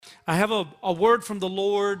I have a word from the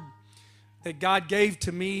Lord that God gave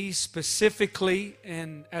to me specifically,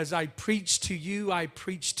 and as I preach to you, I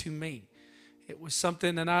preach to me. It was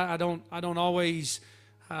something, and I don't always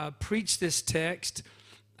preach this text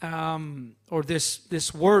or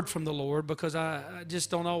this word from the Lord, because I just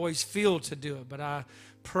don't always feel to do it. But I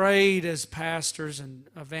prayed as pastors and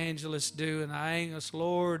evangelists do, and I asked,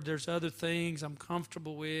 Lord, there's other things I'm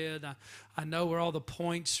comfortable with. I know where all the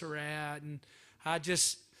points are at, and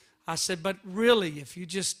I said, but really,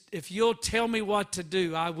 if you'll tell me what to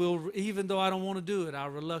do, I will, even though I don't want to do it,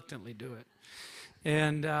 I'll reluctantly do it.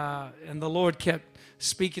 And the Lord kept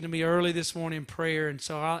speaking to me early this morning in prayer. And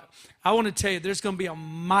so I want to tell you, there's going to be a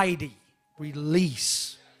mighty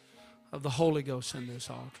release of the Holy Ghost in this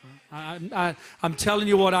altar. I'm telling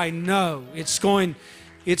you what I know. It's going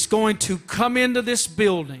to come into this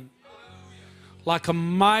building like a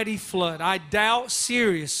mighty flood. I doubt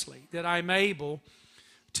seriously that I'm able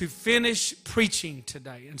to finish preaching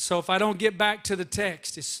today. And so if I don't get back to the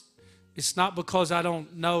text, it's not because I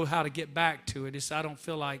don't know how to get back to it. I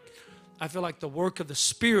feel like the work of the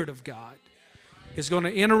Spirit of God is going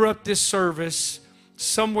to interrupt this service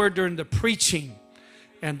somewhere during the preaching.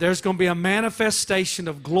 And there's going to be a manifestation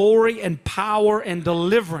of glory and power and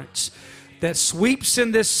deliverance that sweeps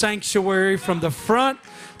in this sanctuary from the front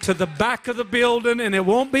to the back of the building. And it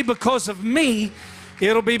won't be because of me.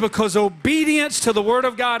 It'll be because obedience to the Word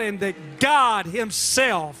of God, and that God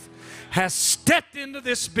Himself has stepped into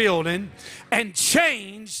this building and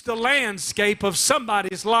changed the landscape of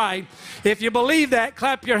somebody's life. If you believe that,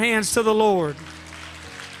 clap your hands to the Lord.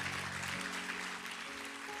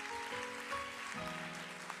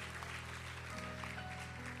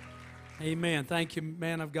 Amen. Thank you,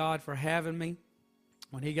 man of God, for having me.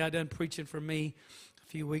 When he got done preaching for me a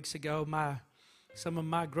few weeks ago, some of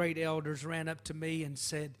my great elders ran up to me and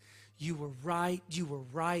said, "You were right, you were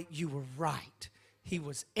right, you were right. He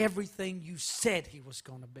was everything you said he was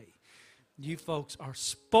going to be." You folks are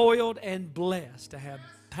spoiled and blessed to have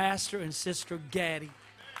Pastor and Sister Gaddy.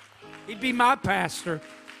 He'd be my pastor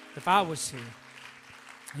if I was here.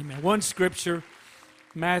 Amen. One scripture,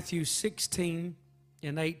 Matthew 16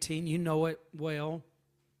 and 18. You know it well.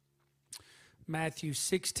 Matthew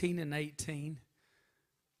 16 and 18.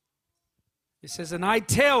 It says, "And I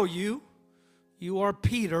tell you, you are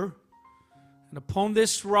Peter, and upon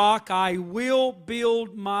this rock I will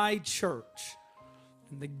build my church.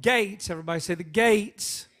 And the gates," everybody say the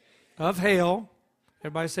gates of hell,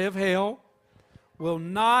 everybody say of hell, "will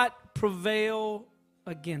not prevail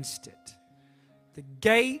against it." The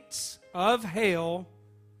gates of hell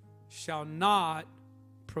shall not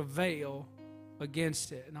prevail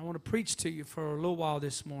against it. And I want to preach to you for a little while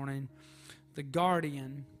this morning, the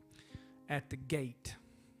guardian at the gate.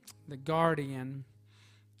 The guardian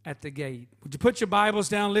at the gate. Would you put your Bibles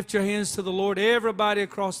down, lift your hands to the Lord? Everybody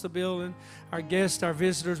across the building, our guests, our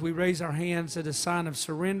visitors, we raise our hands as a sign of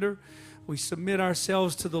surrender. We submit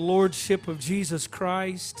ourselves to the Lordship of Jesus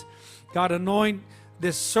Christ. God, anoint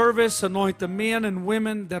this service, anoint the men and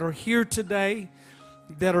women that are here today,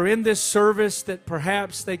 that are in this service, that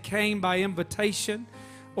perhaps they came by invitation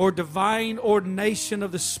or divine ordination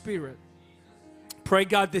of the Spirit. Pray,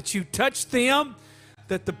 God, that you touch them,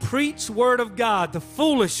 that the preached word of God, the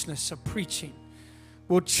foolishness of preaching,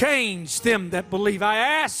 will change them that believe. I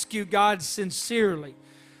ask you, God, sincerely,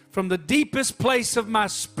 from the deepest place of my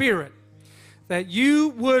spirit, that you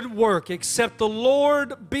would work. Except the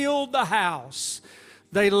Lord build the house,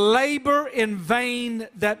 they labor in vain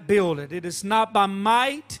that build it. It is not by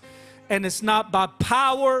might and it's not by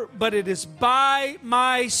power, but it is by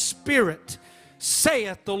my Spirit,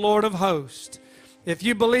 saith the Lord of hosts. If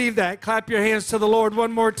you believe that, clap your hands to the Lord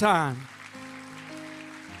one more time.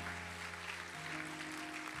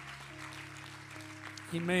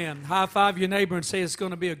 Amen. High five your neighbor and say it's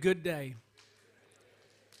going to be a good day.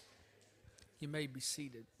 You may be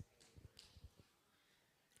seated.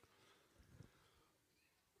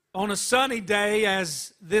 On a sunny day,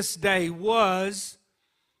 as this day was,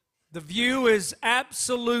 the view is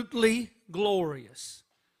absolutely glorious.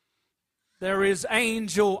 There is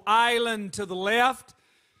Angel Island to the left.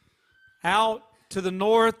 Out to the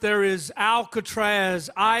north, there is Alcatraz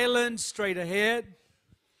Island straight ahead.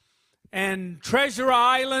 And Treasure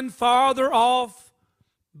Island farther off,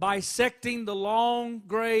 bisecting the long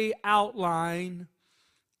gray outline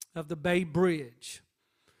of the Bay Bridge.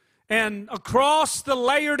 And across the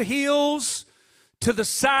layered hills to the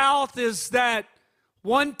south is that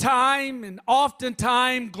one time and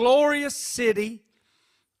oftentimes glorious city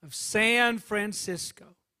of San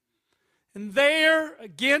Francisco. And there,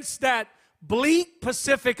 against that bleak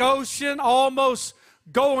Pacific Ocean, almost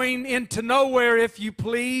going into nowhere, if you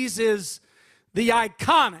please, is the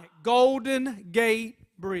iconic Golden Gate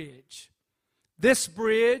Bridge. This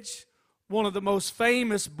bridge, one of the most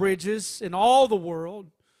famous bridges in all the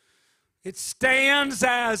world, it stands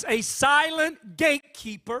as a silent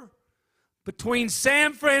gatekeeper between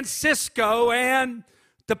San Francisco and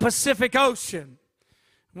the Pacific Ocean.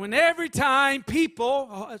 When every time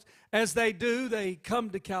people, as they do, they come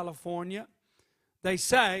to California, they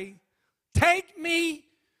say, "Take me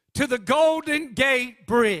to the Golden Gate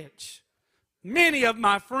Bridge." Many of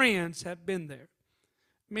my friends have been there.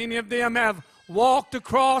 Many of them have walked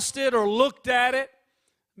across it or looked at it.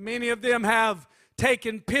 Many of them have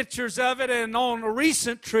taken pictures of it. And on a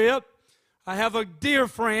recent trip, I have a dear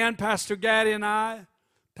friend, Pastor Gaddy and I,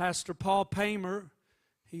 Pastor Paul Paymer.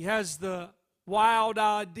 He has the wild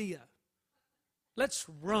idea. Let's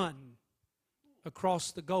run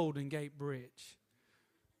across the Golden Gate Bridge.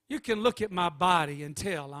 You can look at my body and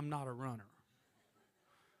tell I'm not a runner.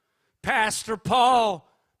 Pastor Paul,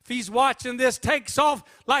 if he's watching this, takes off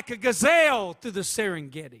like a gazelle through the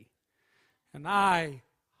Serengeti. And I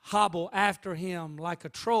hobble after him like a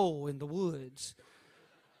troll in the woods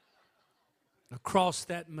across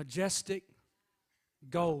that majestic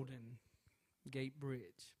Golden Gate Bridge.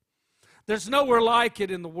 There's nowhere like it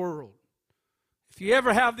in the world. If you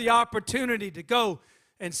ever have the opportunity to go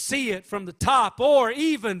and see it from the top or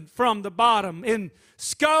even from the bottom, in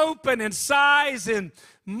scope and in size and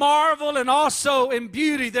marvel and also in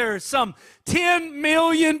beauty, there are some 10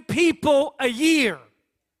 million people a year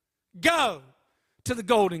go to the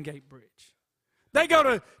Golden Gate Bridge. They go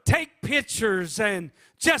to take pictures and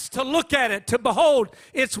just to look at it, to behold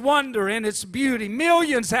its wonder and its beauty.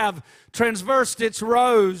 Millions have traversed its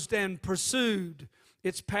roads and pursued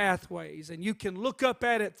its pathways. And you can look up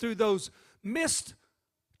at it through those mist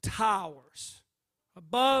towers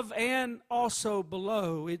above and also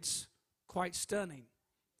below. It's quite stunning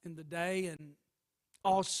in the day and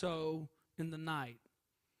also in the night,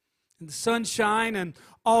 in the sunshine and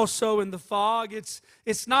also in the fog.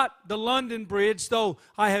 It's not the London Bridge, though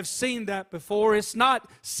I have seen that before. It's not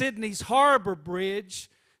Sydney's Harbor Bridge.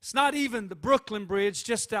 It's not even the Brooklyn Bridge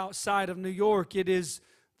just outside of New York. It is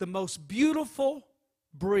the most beautiful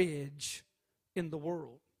bridge in the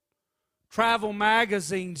world. Travel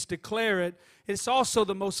magazines declare it. It's also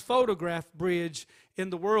the most photographed bridge in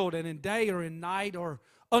the world. And in day or in night or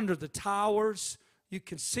under the towers, you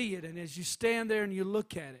can see it. And as you stand there and you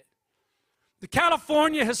look at it, the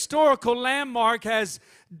California Historical Landmark has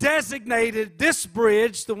designated this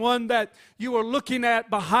bridge, the one that you are looking at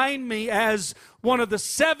behind me, as one of the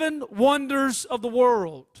 7 wonders of the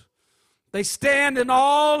world. They stand in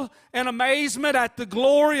awe and amazement at the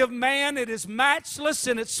glory of man. It is matchless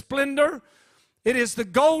in its splendor. It is the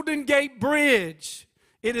Golden Gate Bridge.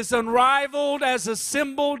 It is unrivaled as a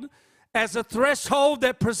symbol, as a threshold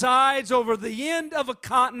that presides over the end of a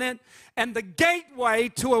continent and the gateway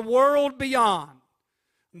to a world beyond.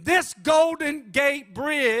 This Golden Gate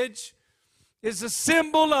Bridge is a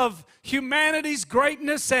symbol of humanity's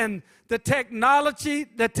greatness and the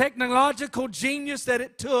technological genius that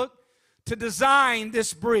it took to design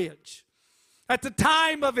this bridge. At the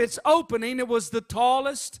time of its opening, it was the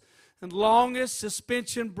tallest and longest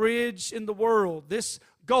suspension bridge in the world. This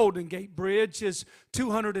Golden Gate Bridge is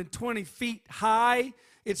 220 feet high.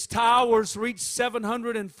 Its towers reach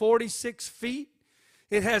 746 feet.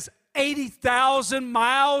 It has 80,000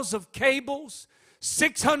 miles of cables,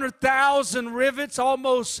 600,000 rivets,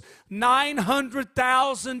 almost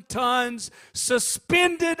 900,000 tons,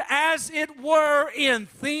 suspended as it were in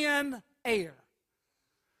thin air.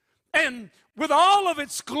 And with all of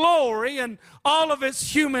its glory and all of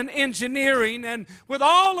its human engineering and with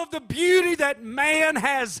all of the beauty that man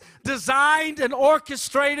has designed and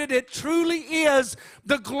orchestrated, it truly is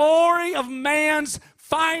the glory of man's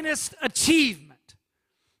finest achievement.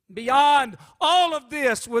 Beyond all of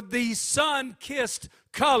this, with these sun-kissed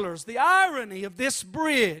colors, the irony of this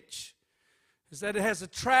bridge is that it has a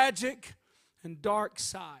tragic and dark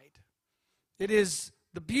side. It is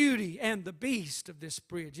the beauty and the beast of this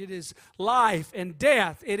bridge. It is life and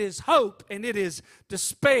death. It is hope and it is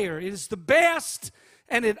despair. It is the best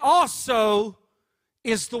and it also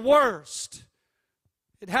is the worst.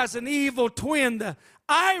 It has an evil twin. The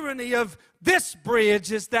irony of this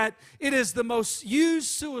bridge is that it is the most used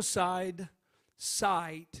suicide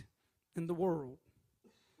site in the world.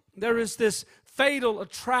 There is this fatal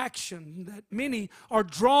attraction that many are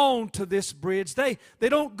drawn to this bridge. They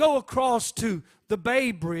don't go across to the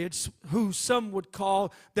Bay Bridge, who some would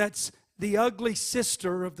call that's the ugly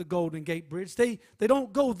sister of the Golden Gate Bridge. They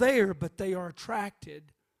don't go there, but they are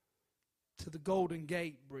attracted to the Golden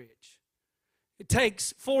Gate Bridge. It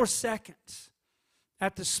takes 4 seconds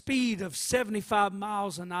at the speed of 75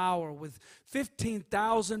 miles an hour with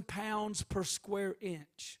 15,000 pounds per square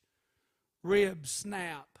inch. Ribs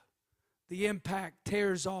snap. The impact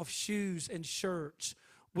tears off shoes and shirts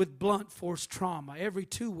with blunt force trauma. Every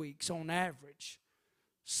 2 weeks, on average,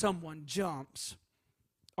 someone jumps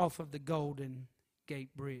off of the Golden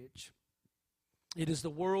Gate Bridge. It is the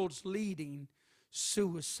world's leading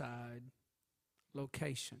suicide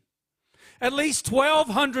location. At least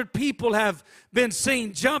 1,200 people have been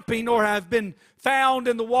seen jumping or have been found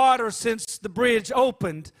in the water since the bridge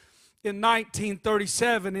opened in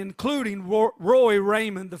 1937, including Roy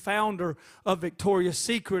Raymond, the founder of Victoria's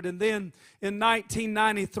Secret. And then in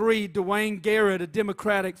 1993, Dwayne Garrett, a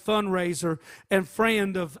Democratic fundraiser and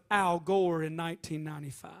friend of Al Gore in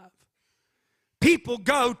 1995. People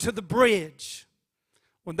go to the bridge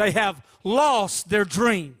when they have lost their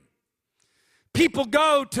dream. People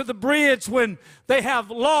go to the bridge when they have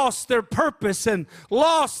lost their purpose and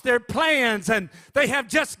lost their plans, and they have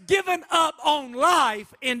just given up on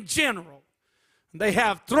life in general. They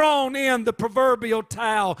have thrown in the proverbial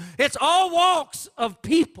towel. It's all walks of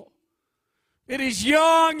people. It is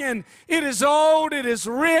young and it is old, it is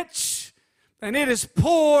rich and it is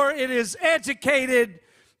poor, it is educated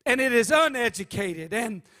and it is uneducated.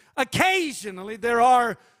 And occasionally there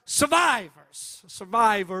are survivors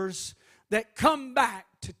that come back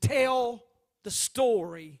to tell the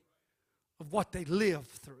story of what they lived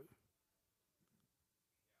through.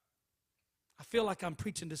 I feel like I'm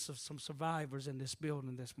preaching to some survivors in this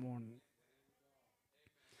building this morning.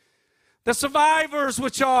 The survivors,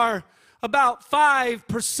 which are about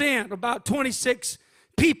 5%, about 26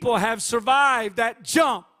 people have survived that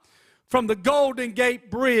jump from the Golden Gate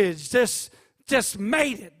Bridge. Just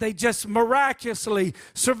made it. They just miraculously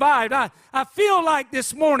survived. I feel like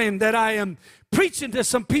this morning that I am preaching to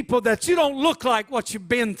some people that you don't look like what you've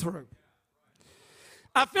been through.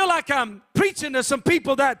 I feel like I'm preaching to some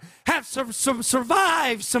people that have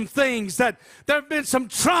survived some things, that there have been some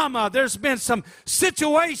trauma, there's been some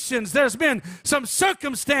situations, there's been some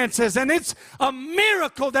circumstances, and it's a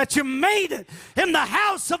miracle that you made it in the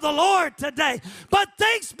house of the Lord today. But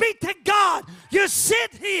thanks be to God, you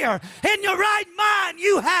sit here in your right mind,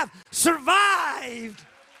 you have survived.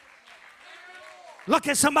 Look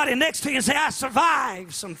at somebody next to you and say, I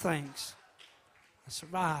survived some things. I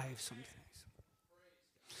survived some things.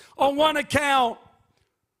 On one account,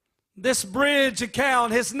 this bridge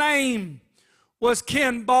account, his name was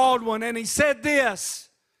Ken Baldwin, and he said this.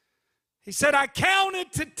 He said, I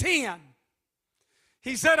counted to 10.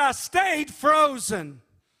 He said, I stayed frozen.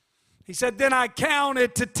 He said, then I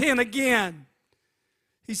counted to 10 again.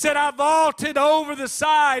 He said, I vaulted over the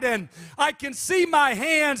side, and I can see my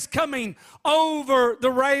hands coming over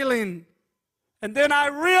the railing. And then I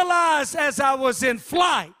realized as I was in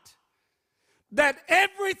flight, that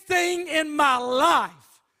everything in my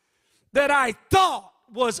life that I thought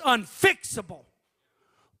was unfixable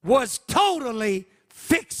was totally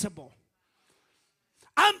fixable.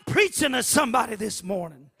 I'm preaching to somebody this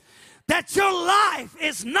morning that your life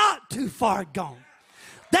is not too far gone,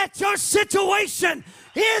 that your situation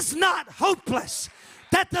is not hopeless,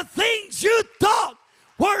 that the things you thought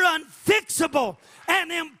were unfixable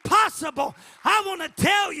and impossible. I want to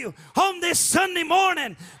tell you on this Sunday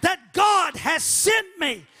morning that God has sent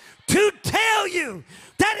me to tell you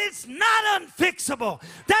that it's not unfixable,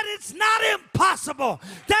 that it's not impossible,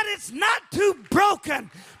 that it's not too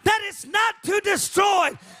broken, that it's not too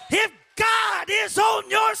destroyed. If God is on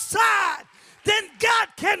your side, then God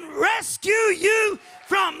can rescue you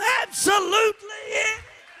from absolutely anything.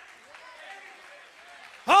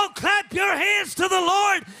 Oh, clap your hands to the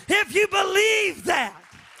Lord if you believe that.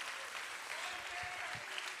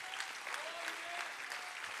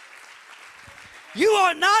 You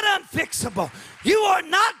are not unfixable. You are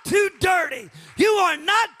not too dirty. You are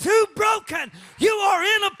not too broken. You are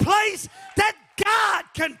in a place that God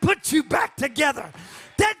can put you back together.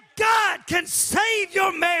 That God can save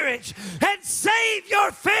your marriage and save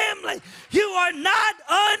your family. You are not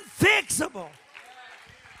unfixable.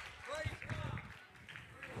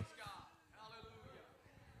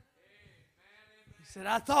 He said,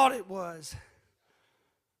 I thought it was,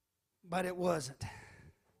 but it wasn't.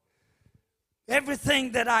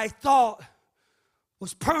 Everything that I thought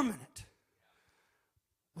was permanent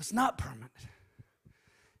was not permanent.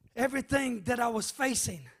 Everything that I was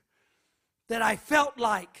facing that I felt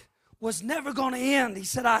like was never going to end, he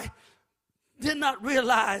said, I did not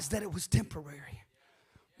realize that it was temporary.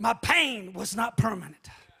 My pain was not permanent.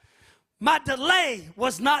 My delay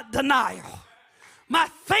was not denial. My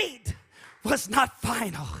fate was not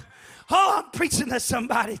final. Oh, I'm preaching to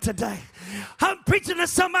somebody today. I'm preaching to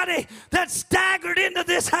somebody that staggered into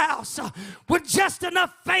this house with just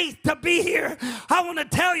enough faith to be here. I want to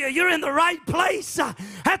tell you, you're in the right place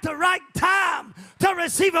at the right time to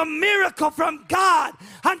receive a miracle from God.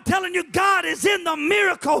 I'm telling you, God is in the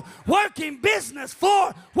miracle working business,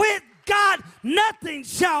 for with God nothing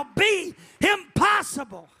shall be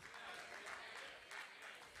impossible.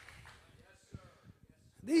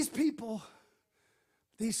 These people,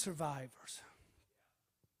 these survivors,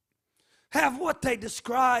 have what they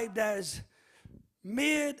described as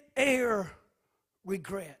mid-air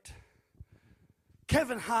regret.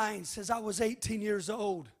 Kevin Hines says, I was 18 years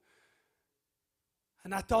old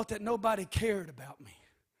and I thought that nobody cared about me.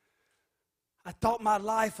 I thought my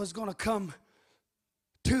life was going to come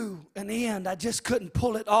to an end. I just couldn't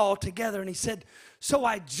pull it all together. And he said, so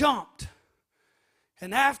I jumped.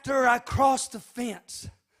 And after I crossed the fence,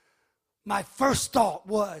 my first thought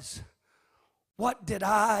was, what did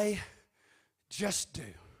I just do?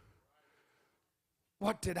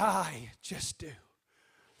 What did I just do?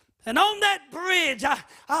 And on that bridge,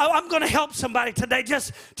 I'm going to help somebody today.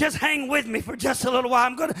 Just hang with me for just a little while.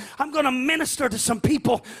 I'm going to minister to some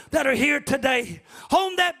people that are here today.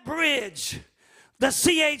 On that bridge, the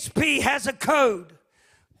CHP has a code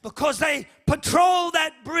because they patrol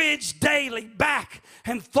that bridge daily, back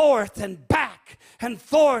and forth and back and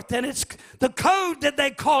forth. And it's the code that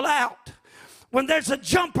they call out when there's a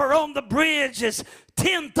jumper on the bridge is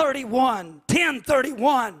 1031,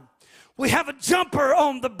 1031. We have a jumper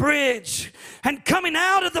on the bridge, and coming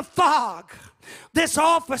out of the fog, this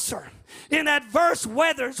officer in adverse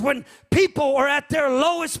weathers, when people are at their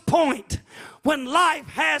lowest point, when life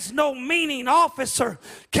has no meaning, officer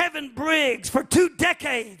Kevin Briggs for 2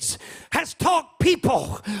 decades has talked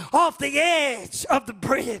people off the edge of the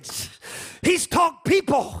bridge. He's talked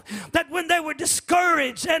people that when they were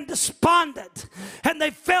discouraged and despondent and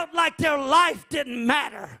they felt like their life didn't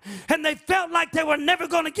matter and they felt like they were never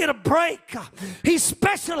going to get a break, he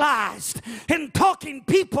specialized in talking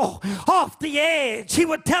people off the edge. He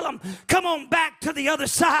would tell them, come on back to the other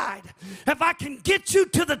side. If I can get you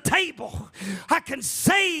to the table, I can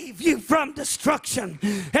save you from destruction.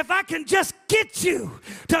 If I can just get you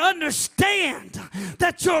to understand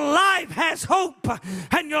that your life has hope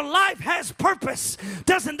and your life has purpose.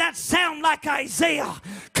 Doesn't that sound like Isaiah?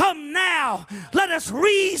 Come now, let us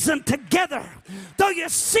reason together. Though your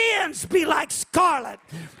sins be like scarlet,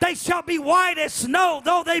 they shall be white as snow.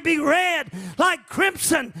 Though they be red like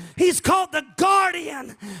crimson. He's called the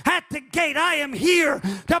guardian at the gate. I am here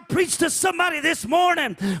to preach to somebody this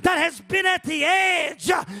morning that has been at the edge.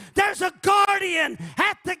 There's a guardian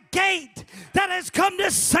at the gate that has come to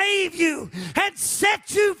save you and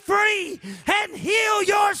set you free and heal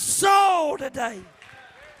your soul today.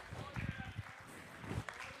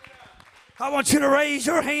 I want you to raise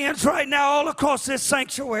your hands right now all across this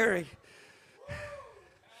sanctuary.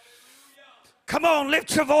 Come on,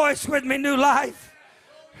 lift your voice with me, New Life.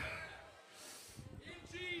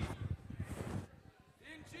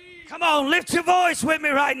 Come on, lift your voice with me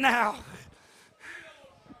right now.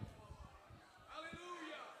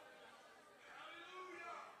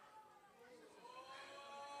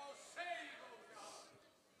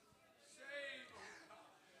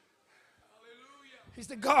 He's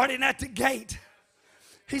the guardian at the gate.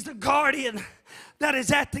 He's the guardian that is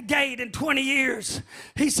at the gate. In 20 years,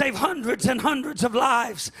 he saved hundreds and hundreds of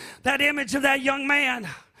lives. That image of that young man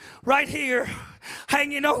right here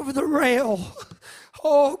hanging over the rail.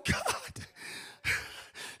 Oh, God.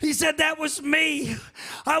 He said, that was me.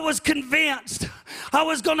 I was convinced I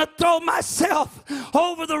was going to throw myself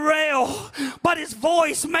over the rail, but his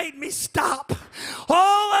voice made me stop.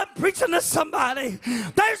 Oh, I'm preaching to somebody.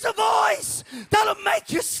 There's a voice that'll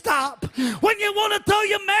make you stop when you want to throw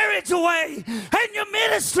your marriage away and your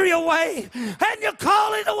ministry away and your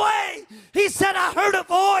calling away. He said, I heard a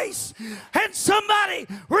voice and somebody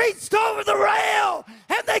reached over the rail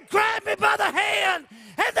and they grabbed me by the hand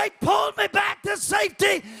and they pulled me back to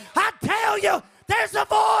safety. I tell you, there's a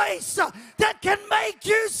voice that can make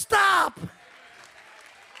you stop.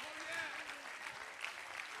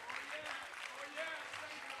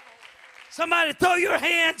 Somebody throw your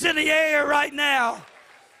hands in the air right now.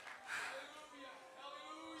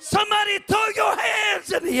 Somebody throw your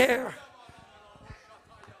hands in the air.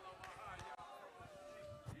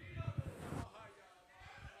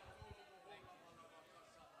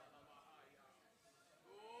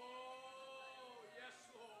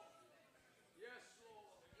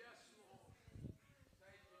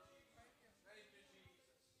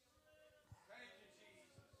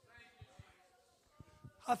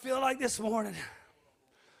 I feel like this morning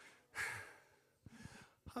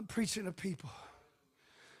I'm preaching to people.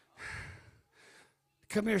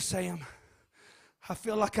 Come here, Sam. I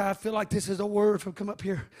feel like this is a word from come up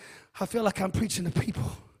here. I feel like I'm preaching to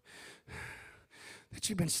people that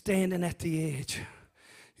you've been standing at the edge.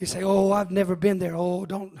 You say, oh, I've never been there. Oh,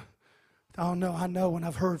 don't. Oh, no, I know when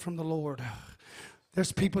I've heard from the Lord.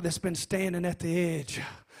 There's people that's been standing at the edge.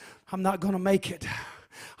 I'm not going to make it.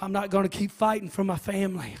 I'm not going to keep fighting for my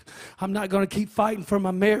family. I'm not going to keep fighting for my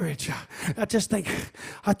marriage. I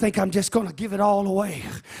think I'm just going to give it all away.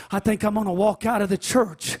 I think I'm going to walk out of the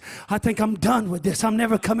church. I think I'm done with this. I'm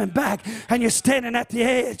never coming back. And you're standing at the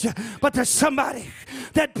edge. But there's somebody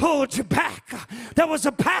that pulled you back. There was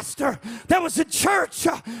a pastor. There was a church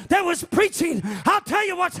that was preaching. I'll tell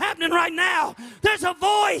you what's happening right now. There's a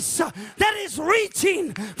voice that is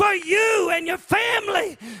reaching for you and your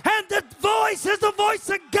family. And the voice is the voice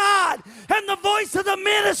of God and the voice of the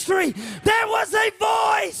ministry. There was a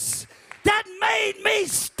voice that made me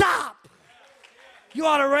stop. You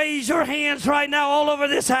ought to raise your hands right now all over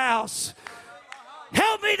this house.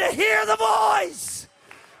 Help me to hear the voice.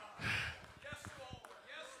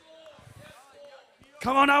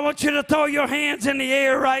 Come on, I want you to throw your hands in the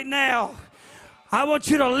air right now. I want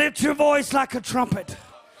you to lift your voice like a trumpet.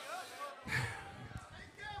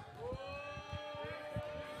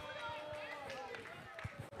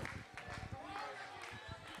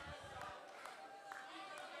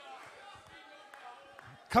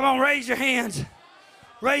 Come on, raise your hands.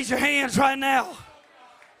 Raise your hands right now.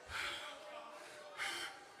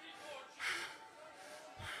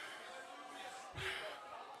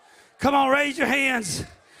 Come on, raise your hands.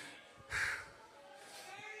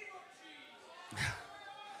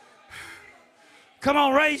 Come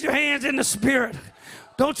on, raise your hands in the Spirit.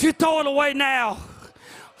 Don't you throw it away now.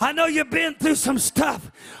 I know you've been through some stuff.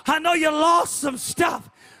 I know you lost some stuff.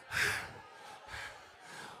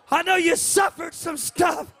 I know you suffered some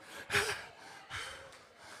stuff.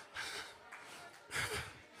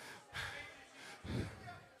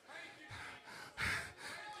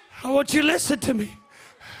 I want you to listen to me.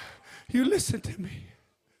 You listen to me.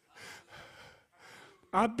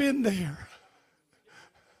 I've been there.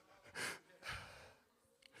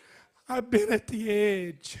 I've been at the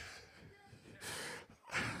edge.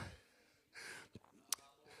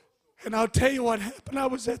 And I'll tell you what happened. I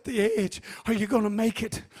was at the edge. Are you going to make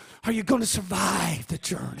it? Are you going to survive the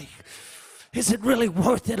journey? Is it really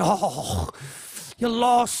worth it all? You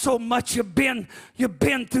lost so much. You've been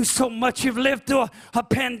through so much. You've lived through a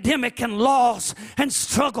pandemic and loss and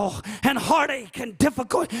struggle and heartache and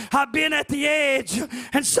difficulty. I've been at the edge,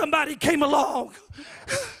 and somebody came along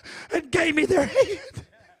and gave me their hand.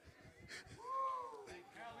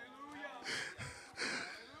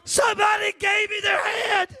 Somebody gave me their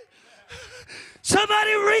hand.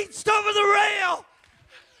 Somebody reached over the rail.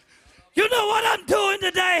 You know what I'm doing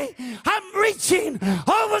today? I'm reaching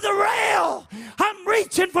over the rail. I'm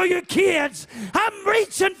reaching for your kids. I'm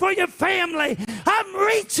reaching for your family. I'm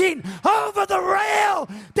reaching over the rail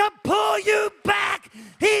to pull you back.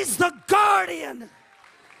 He's the guardian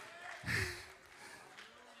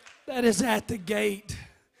that is at the gate.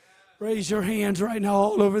 Raise your hands right now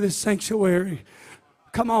all over this sanctuary.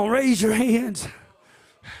 Come on, raise your hands.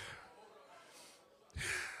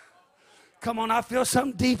 Come on, I feel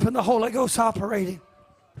something deep in the Holy Ghost operating.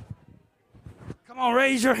 Come on,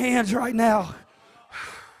 raise your hands right now.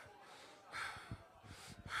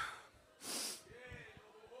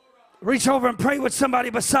 Reach over and pray with somebody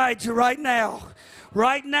beside you right now.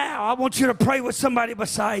 Right now, I want you to pray with somebody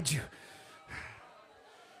beside you.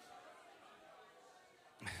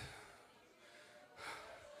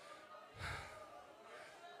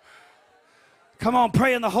 Come on,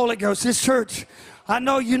 pray in the Holy Ghost. This church, I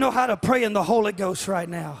know you know how to pray in the Holy Ghost right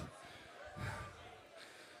now.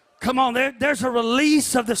 Come on, there's a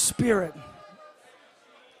release of the Spirit.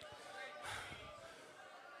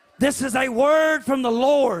 This is a word from the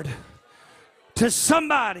Lord to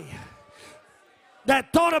somebody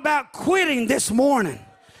that thought about quitting this morning.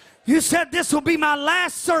 You said, this will be my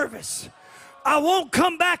last service. I won't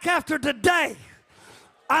come back after today.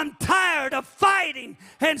 I'm tired of fighting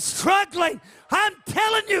and struggling. I'm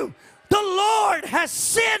telling you, the Lord has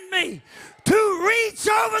sent me to reach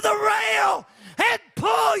over the rail and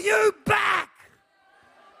pull you back.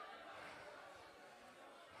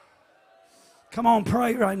 Come on,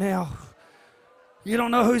 pray right now. You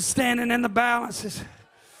don't know who's standing in the balances.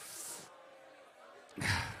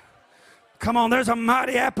 Come on, there's a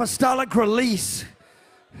mighty apostolic release.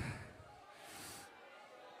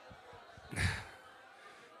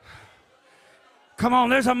 Come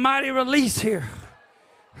on, there's a mighty release here.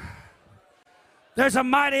 There's a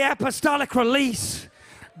mighty apostolic release.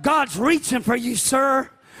 God's reaching for you, sir.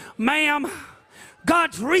 Ma'am,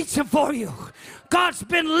 God's reaching for you. God's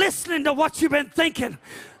been listening to what you've been thinking.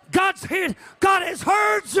 God's here. God has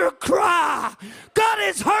heard your cry. God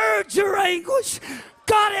has heard your anguish.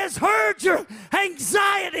 God has heard your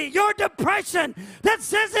anxiety, your depression that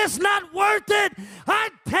says it's not worth it. I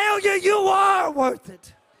tell you, you are worth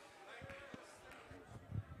it.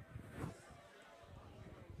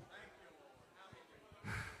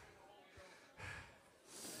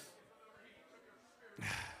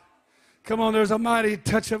 Come on, there's a mighty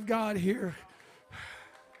touch of God here.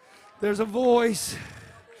 There's a voice.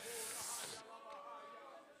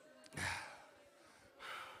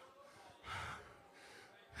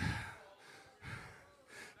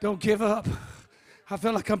 Don't give up. I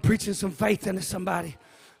feel like I'm preaching some faith into somebody.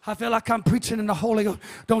 I feel like I'm preaching in the Holy Ghost.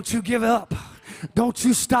 Don't you give up. Don't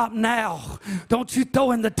you stop now. Don't you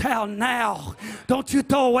throw in the towel now. Don't you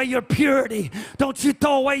throw away your purity. Don't you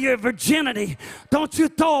throw away your virginity. Don't you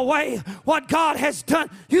throw away what God has done.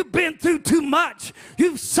 You've been through too much.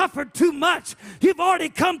 You've suffered too much. You've already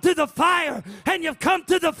come through the fire and you've come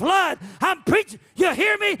through the flood. I'm preaching. You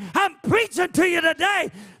hear me? I'm preaching to you today.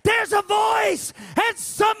 There's a voice and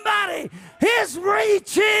somebody is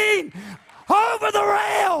reaching over the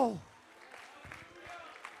rail.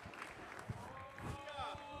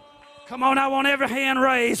 Come on, I want every hand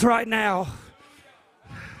raised right now.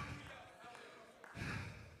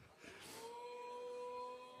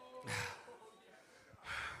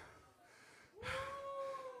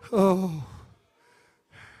 Oh.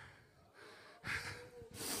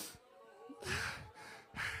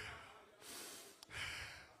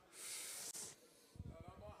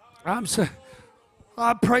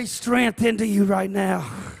 I pray strength into you right now.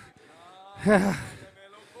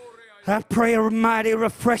 I pray a mighty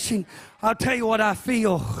refreshing. I'll tell you what I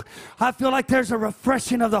feel. I feel like there's a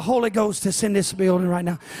refreshing of the Holy Ghost that's in this building right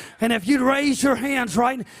now. And if you'd raise your hands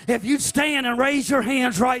right, if you'd stand and raise your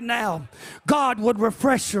hands right now, God would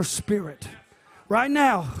refresh your spirit right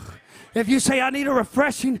now. If you say, I need a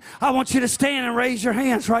refreshing, I want you to stand and raise your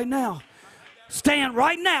hands right now. Stand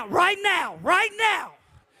right now, right now, right now.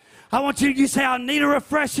 I want you say, I need a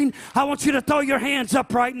refreshing. I want you to throw your hands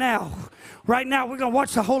up right now. Right now, we're going to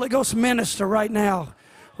watch the Holy Ghost minister right now.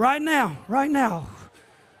 Right now, right now.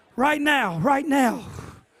 Right now, right now.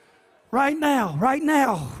 Right now, right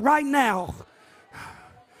now, right now.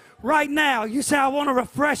 Right now, you say, I want a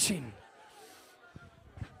refreshing.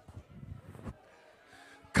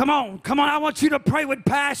 Come on, come on. I want you to pray with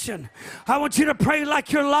passion. I want you to pray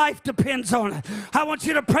like your life depends on it. I want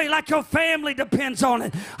you to pray like your family depends on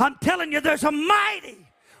it. I'm telling you, there's a mighty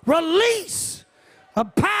release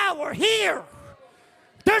of power here.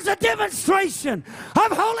 There's a demonstration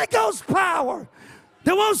of Holy Ghost power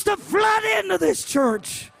that wants to flood into this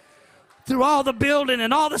church through all the building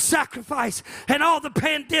and all the sacrifice and all the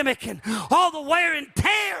pandemic and all the wear and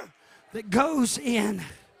tear that goes in.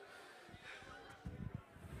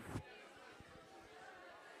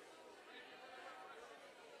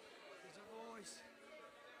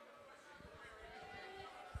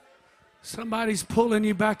 Somebody's pulling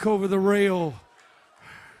you back over the rail.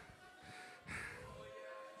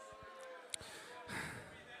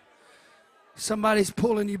 Somebody's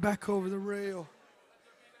pulling you back over the rail.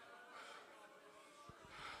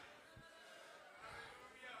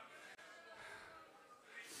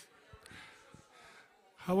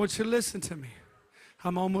 I want you to listen to me.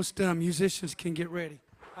 I'm almost done. Musicians can get ready.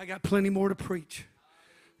 I got plenty more to preach.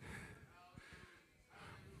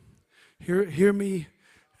 Hear me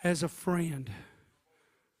as a friend.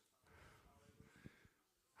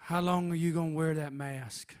 How long are you going to wear that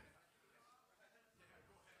mask?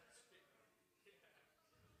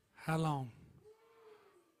 How long?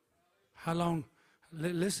 How long?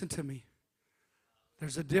 Listen to me.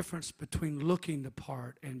 There's a difference between looking the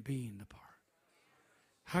part and being the part.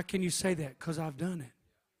 How can you say that? Because I've done it.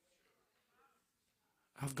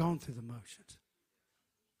 I've gone through the motions.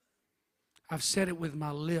 I've said it with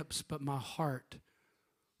my lips, but my heart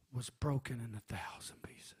was broken in 1,000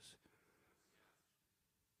 pieces.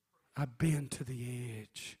 I've been to the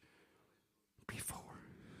edge before.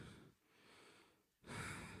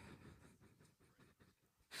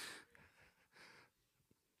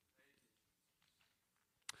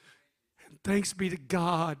 And thanks be to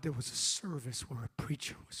God, there was a service where a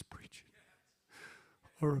preacher was preaching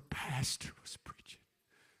or a pastor was preaching.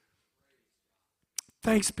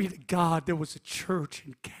 Thanks be to God, there was a church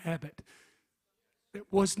in Cabot that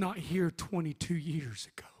was not here 22 years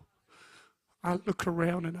ago. I look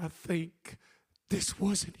around and I think, this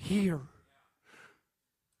wasn't here.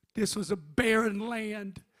 This was a barren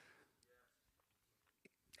land.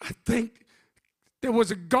 I think there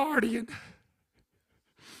was a guardian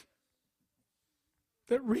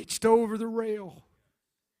that reached over the rail.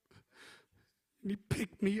 And He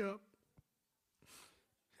picked me up.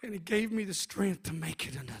 And He gave me the strength to make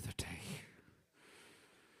it another day.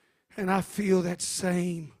 And I feel that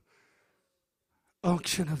same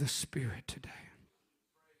unction of the Spirit today.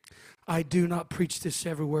 I do not preach this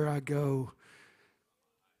everywhere I go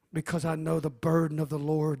because I know the burden of the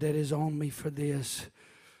Lord that is on me for this.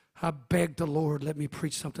 I beg the Lord, let me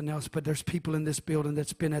preach something else. But there's people in this building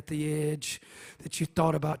that's been at the edge, that you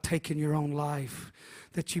thought about taking your own life,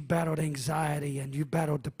 that you battled anxiety and you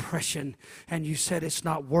battled depression, and you said it's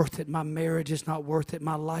not worth it. My marriage is not worth it.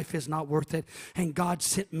 My life is not worth it. And God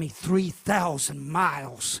sent me 3,000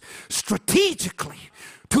 miles strategically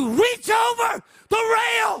to reach over the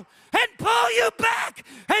rail and pull you back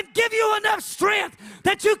and give you enough strength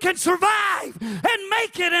that you can survive and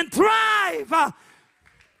make it and thrive.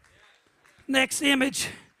 Next image.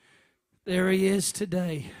 There he is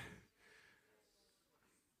today.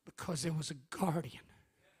 Because there was a guardian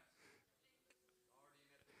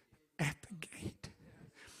at the gate.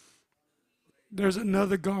 There's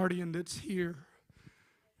another guardian that's here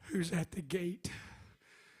who's at the gate.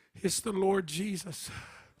 It's the Lord Jesus.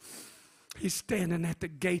 He's standing at the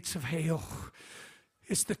gates of hell.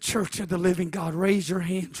 It's the church of the living God. Raise your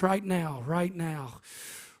hands right now, right now.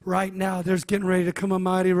 Right now, there's getting ready to come a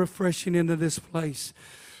mighty refreshing into this place.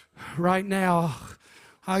 Right now,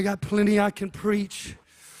 I got plenty I can preach,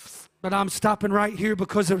 but I'm stopping right here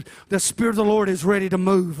because the Spirit of the Lord is ready to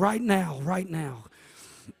move right now, right now.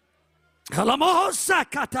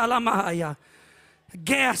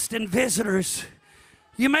 Guests and visitors,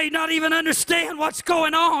 you may not even understand what's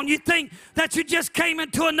going on. You think that you just came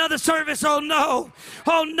into another service. Oh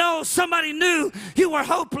no, somebody knew you were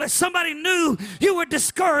hopeless. Somebody knew you were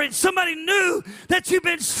discouraged. Somebody knew that you've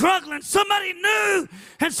been struggling. Somebody knew.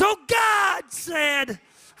 And so God said,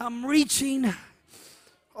 I'm reaching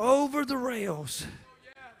over the rails.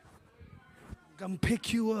 I'm going to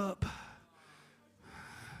pick you up.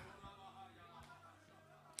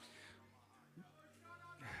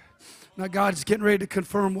 Now God's getting ready to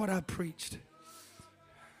confirm what I preached.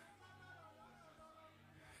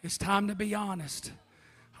 It's time to be honest.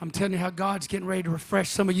 I'm telling you how God's getting ready to refresh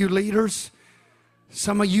some of you leaders.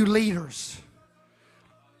 Some of you leaders.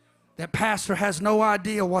 That pastor has no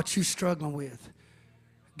idea what you're struggling with.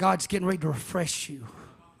 God's getting ready to refresh you.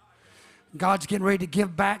 God's getting ready to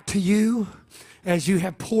give back to you as you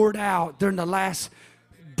have poured out during the last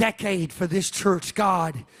decade for this church.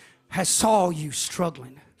 God has saw you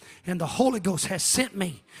struggling. And the Holy Ghost has sent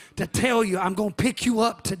me to tell you, I'm going to pick you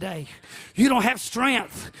up today. You don't have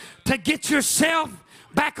strength to get yourself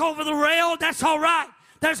back over the rail. That's all right.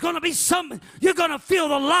 There's going to be something. You're going to feel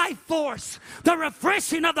the life force. The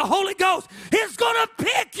refreshing of the Holy Ghost is going to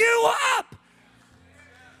pick you up.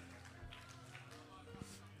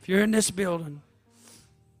 If you're in this building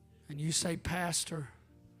and you say, Pastor,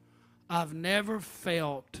 I've never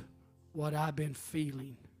felt what I've been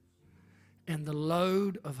feeling. And the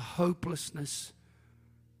load of hopelessness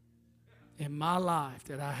in my life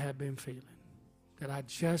that I have been feeling, that I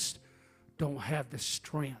just don't have the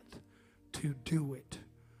strength to do it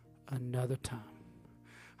another time.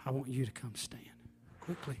 I want you to come stand.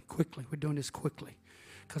 Quickly. We're doing this quickly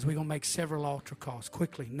because we're going to make several altar calls.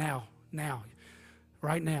 Quickly, now,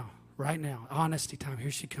 right now. Honesty time.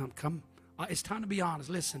 Here she comes. Come. It's time to be honest.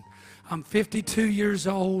 Listen, I'm 52 years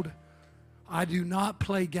old. I do not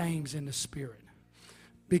play games in the Spirit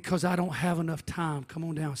because I don't have enough time. Come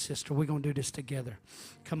on down, sister. We're going to do this together.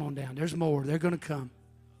 Come on down. There's more. They're going to come.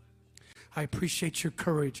 I appreciate your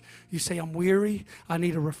courage. You say, I'm weary. I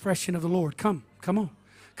need a refreshing of the Lord. Come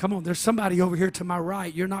on. There's somebody over here to my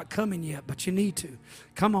right. You're not coming yet, but you need to.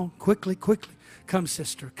 Come on, quickly. Come,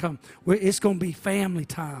 sister, come. It's going to be family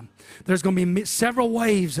time. There's going to be several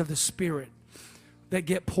waves of the Spirit that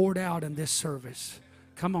get poured out in this service.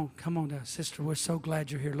 Come on down. Sister, we're so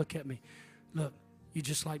glad you're here. Look at me. Look, you're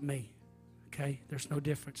just like me, okay? There's no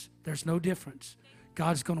difference.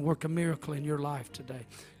 God's going to work a miracle in your life today.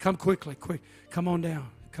 Come quickly. Come on down.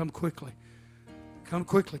 Come quickly.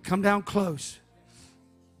 Come down close.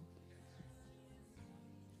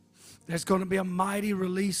 There's going to be a mighty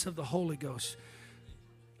release of the Holy Ghost.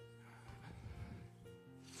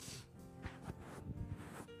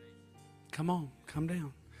 Come on, come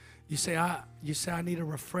down. You say I need a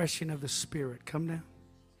refreshing of the Spirit. Come down.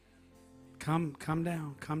 Come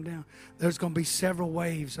down. There's going to be several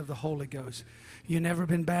waves of the Holy Ghost. You've never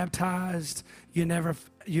been baptized. You've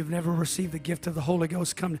never received the gift of the Holy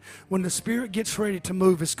Ghost. Come. When the Spirit gets ready to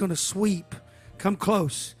move, it's going to sweep. Come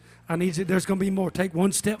close. I need you. There's going to be more. Take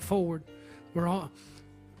one step forward.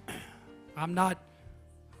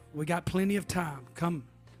 We got plenty of time. Come.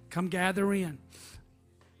 Come gather in.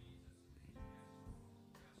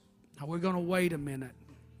 Now we're going to wait a minute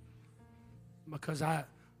because I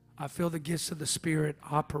feel the gifts of the Spirit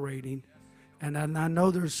operating, and I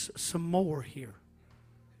know there's some more here.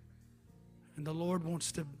 And the Lord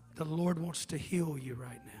wants to heal you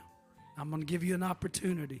right now. I'm going to give you an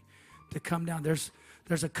opportunity to come down. There's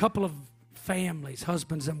a couple of families,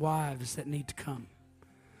 husbands and wives, that need to come.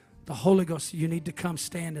 The Holy Ghost, you need to come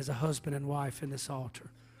stand as a husband and wife in this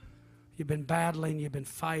altar. You've been battling, you've been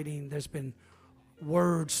fighting. There's been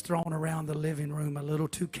words thrown around the living room a little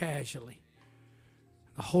too casually.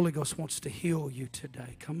 The Holy Ghost wants to heal you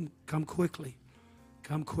today. Come quickly.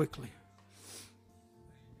 Come quickly.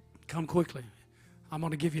 Come quickly. I'm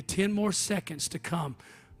going to give you 10 more seconds to come,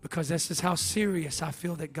 because this is how serious I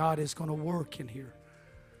feel that God is going to work in here.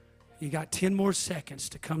 You got 10 more seconds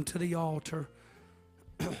to come to the altar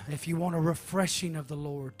if you want a refreshing of the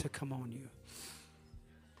Lord to come on you.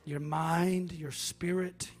 Your mind, your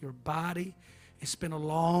spirit, your body. It's been a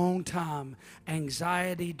long time.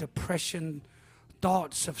 Anxiety, depression,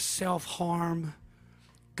 thoughts of self-harm.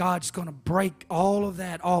 God's going to break all of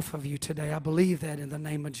that off of you today. I believe that in the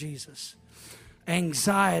name of Jesus.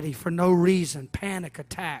 Anxiety for no reason, panic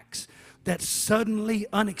attacks that suddenly,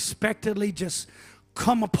 unexpectedly just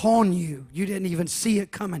come upon you. You didn't even see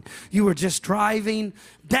it coming. You were just driving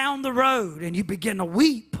down the road and you begin to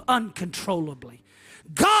weep uncontrollably.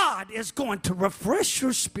 God is going to refresh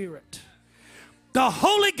your spirit. The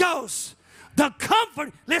Holy Ghost, the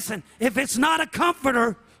comfort. Listen, if it's not a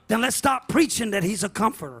comforter, then let's stop preaching that he's a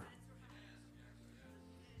comforter.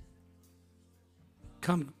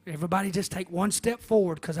 Come, everybody just take one step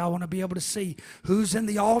forward, because I want to be able to see who's in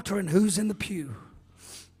the altar and who's in the pew.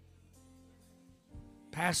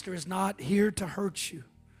 Pastor is not here to hurt you.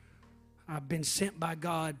 I've been sent by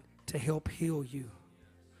God to help heal you.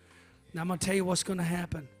 Now I'm going to tell you what's going to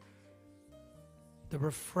happen. The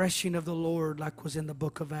refreshing of the Lord, like was in the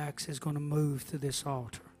book of Acts, is going to move through this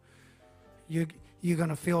altar. You're going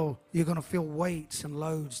to feel weights and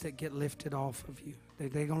loads that get lifted off of you. They're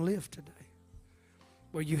going to lift today.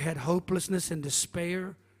 Where you had hopelessness and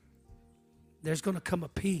despair, there's going to come a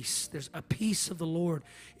peace. There's a peace of the Lord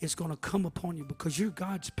is going to come upon you, because you're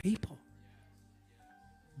God's people.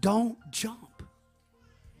 Don't jump.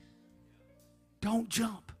 Don't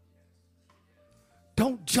jump.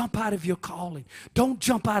 Don't jump out of your calling. Don't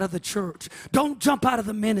jump out of the church. Don't jump out of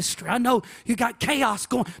the ministry. I know you got chaos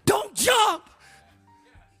going. Don't jump.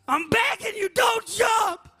 I'm begging you, don't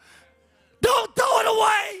jump. Don't throw it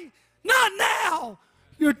away. Not now.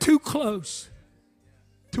 You're too close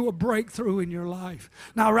to a breakthrough in your life.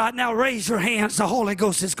 Now, right now, raise your hands. The Holy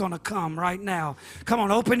Ghost is going to come right now. Come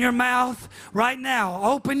on, open your mouth right now.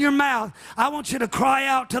 Open your mouth. I want you to cry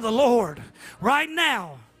out to the Lord right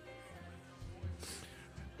now.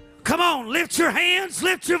 Come on, lift your hands,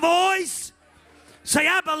 lift your voice. Say,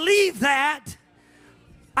 I believe that.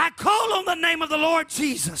 I call on the name of the Lord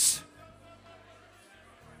Jesus.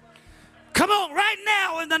 Come on, right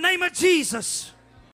now, in the name of Jesus.